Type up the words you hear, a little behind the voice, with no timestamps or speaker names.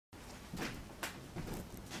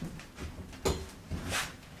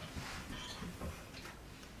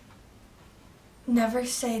Never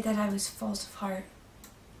say that I was false of heart,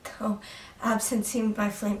 though absent seemed my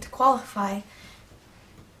flame to qualify.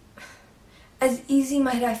 As easy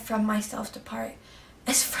might I from myself depart,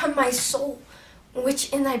 as from my soul,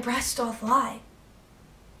 which in thy breast doth lie.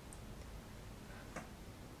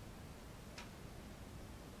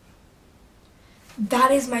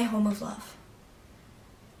 That is my home of love.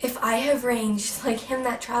 If I have ranged like him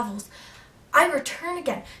that travels, I return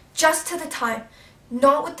again, just to the time,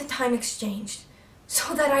 not with the time exchanged,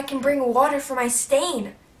 so that I can bring water for my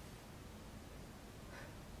stain.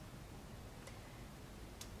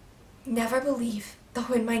 Never believe,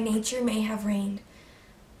 though in my nature may have reigned,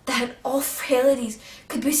 that all frailties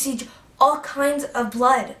could besiege all kinds of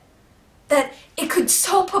blood, that it could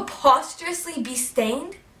so preposterously be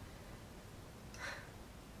stained.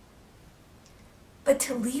 But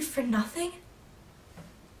to leave for nothing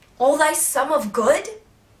all thy sum of good?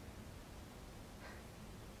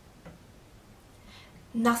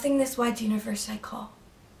 Nothing this wide universe I call,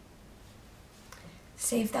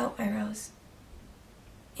 save thou my rose,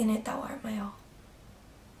 in it thou art my all.